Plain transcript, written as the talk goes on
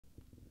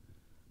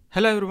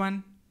Hello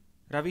everyone,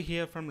 Ravi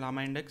here from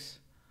LlamaIndex.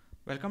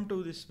 Welcome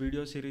to this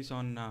video series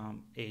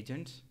on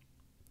agents.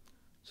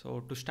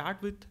 So to start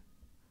with,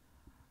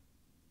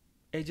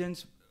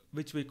 agents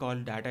which we call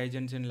data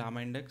agents in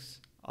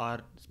LlamaIndex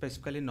are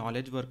specifically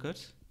knowledge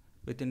workers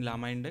within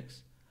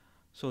LlamaIndex.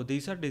 So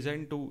these are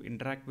designed to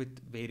interact with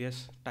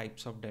various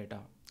types of data,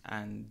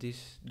 and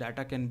this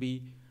data can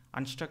be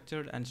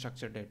unstructured and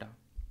structured data.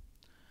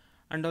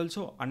 And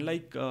also,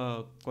 unlike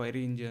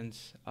query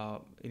engines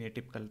in a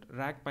typical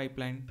RAG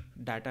pipeline,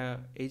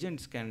 data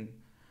agents can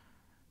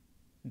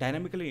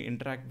dynamically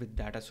interact with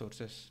data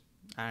sources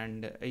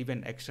and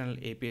even external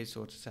API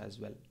sources as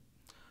well.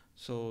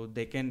 So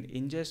they can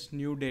ingest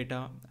new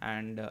data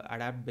and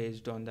adapt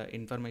based on the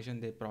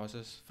information they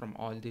process from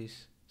all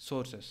these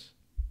sources.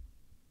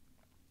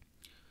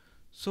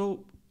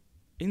 So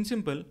in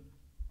simple,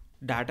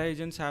 data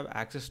agents have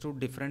access to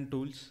different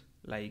tools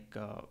like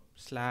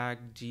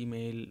Slack,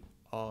 Gmail,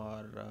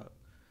 or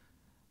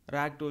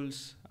RAG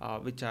tools,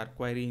 which are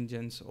query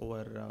engines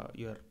over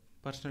your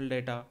personal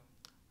data,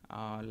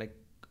 like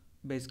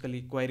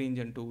basically query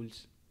engine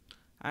tools.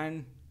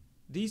 And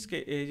these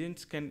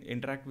agents can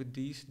interact with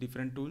these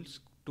different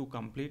tools to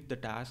complete the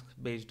task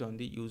based on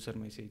the user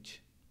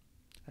message,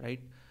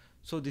 right?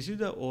 So this is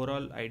the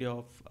overall idea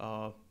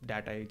of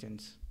data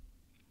agents.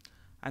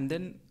 And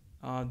then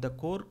the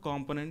core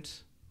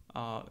components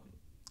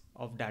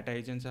of data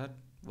agents are,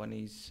 one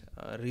is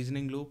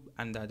reasoning loop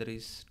and the other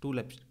is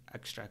tool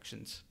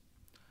abstractions.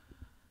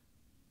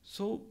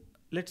 So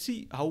let's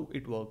see how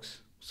it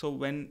works. So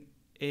when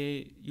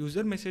a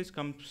user message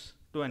comes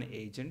to an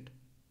agent,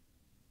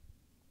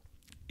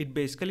 it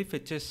basically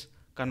fetches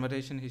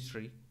conversation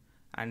history,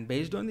 and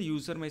based on the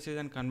user message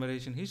and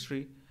conversation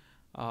history,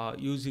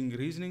 using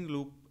reasoning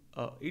loop,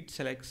 it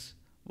selects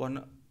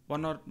one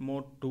or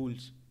more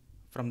tools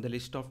from the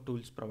list of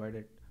tools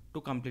provided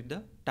to complete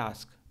the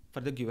task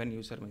for the given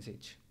user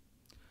message.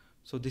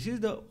 So this is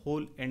the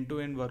whole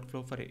end-to-end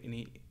workflow for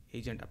any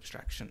agent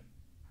abstraction.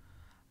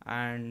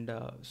 And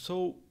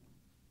so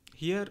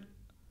here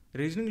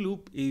reasoning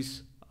loop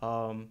is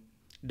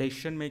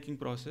decision making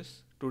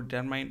process to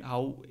determine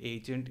how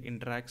agent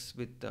interacts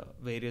with the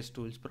various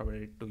tools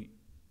provided to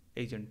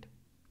agent.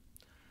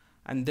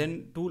 And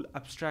then tool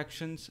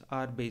abstractions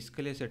are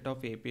basically a set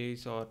of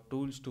APIs or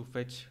tools to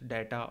fetch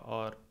data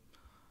or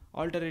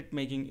alternate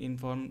making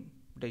informed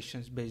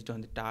decisions based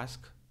on the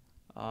task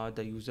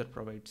the user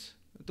provides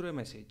through a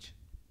message,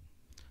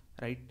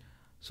 right?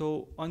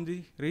 So on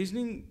the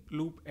reasoning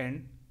loop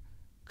end,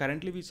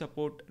 currently we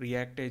support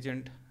React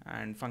agent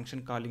and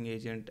function calling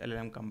agent,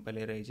 LLM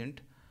compiler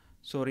agent.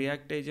 So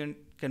React agent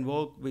can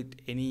work with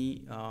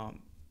any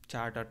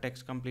chart or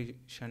text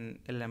completion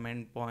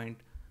element point,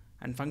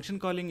 and function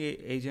calling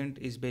agent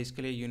is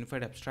basically a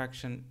unified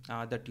abstraction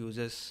that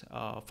uses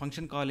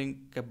function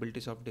calling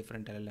capabilities of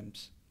different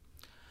LLMs.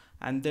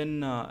 And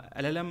then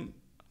LLM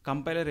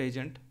compiler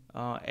agent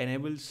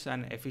enables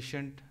an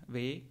efficient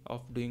way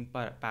of doing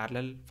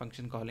parallel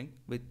function calling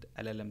with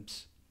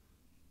LLMs.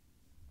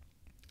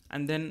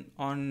 And then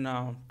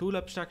on tool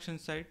abstraction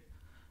side,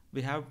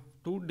 we have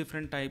two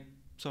different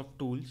types of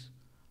tools.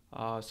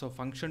 So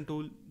function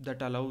tool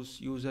that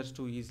allows users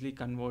to easily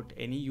convert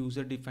any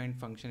user defined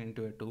function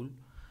into a tool.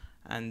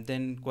 And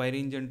then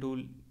query engine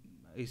tool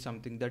is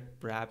something that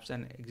wraps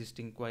an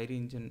existing query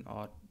engine,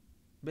 or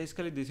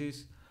basically this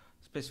is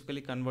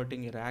specifically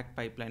converting a RAG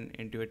pipeline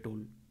into a tool.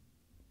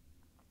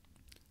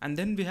 And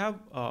then we have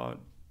a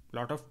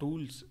lot of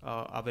tools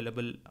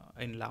available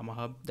in Llama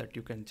Hub that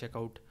you can check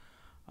out,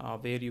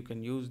 where you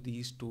can use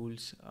these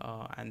tools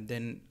and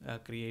then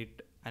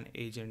create an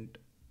agent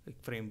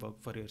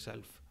framework for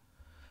yourself.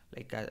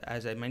 Like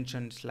as I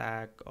mentioned,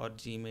 Slack or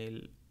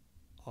Gmail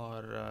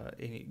or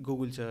any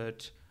Google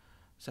search,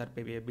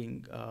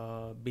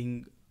 SERP,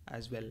 Bing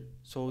as well.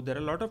 So there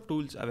are a lot of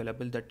tools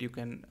available that you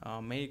can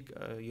make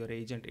your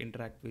agent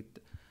interact with,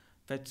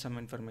 fetch some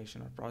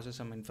information or process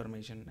some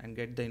information and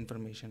get the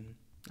information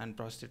and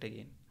process it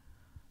again,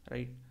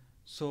 right?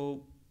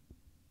 So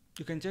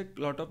you can check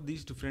a lot of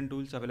these different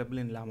tools available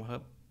in Llama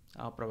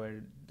Hub,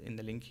 provided in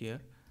the link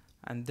here.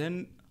 And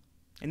then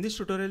in this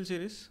tutorial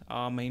series,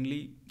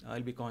 mainly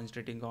I'll be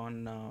concentrating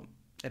on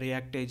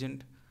React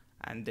agent,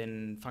 and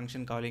then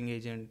function calling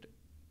agent,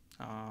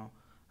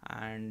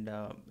 and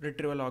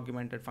retrieval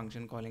augmented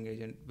function calling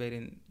agent,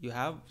 wherein you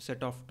have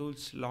set of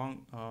tools,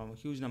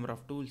 huge number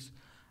of tools,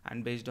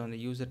 and based on the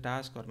user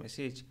task or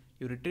message,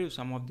 you retrieve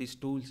some of these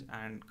tools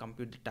and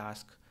compute the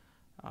task.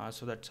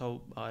 So that's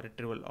how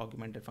retrieval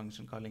augmented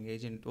function calling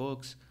agent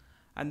works.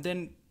 And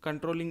then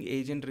controlling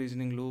agent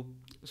reasoning loop.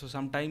 So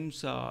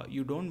sometimes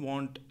you don't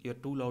want your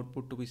tool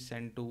output to be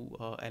sent to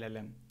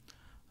LLM.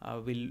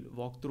 We'll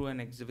walk through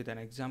with an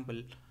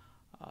example.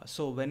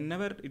 So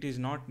whenever it is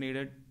not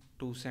needed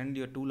to send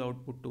your tool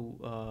output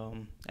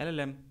to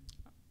LLM,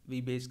 we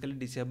basically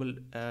disable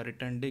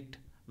return dict,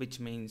 which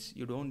means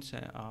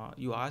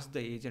you ask the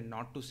agent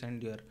not to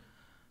send your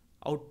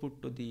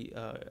output to the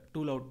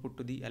tool output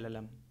to the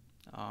LLM,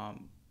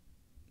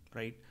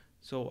 right?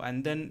 So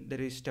and then there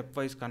is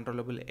stepwise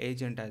controllable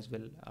agent as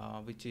well,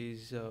 which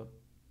is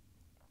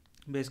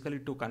basically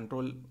to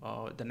control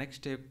the next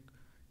step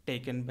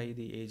taken by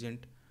the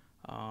agent,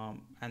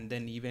 and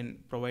then even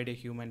provide a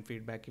human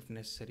feedback if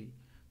necessary.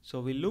 So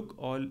we look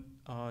all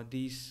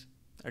these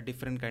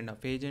different kind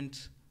of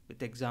agents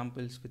with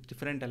examples with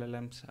different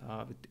LLMs,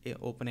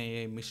 with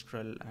OpenAI,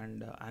 Mistral,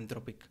 and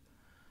Anthropic.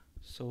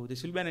 So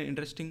this will be an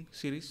interesting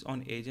series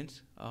on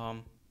agents.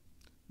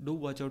 Do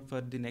watch out for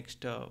the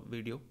next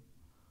video.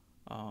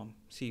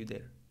 See you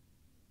there.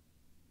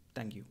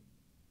 Thank you.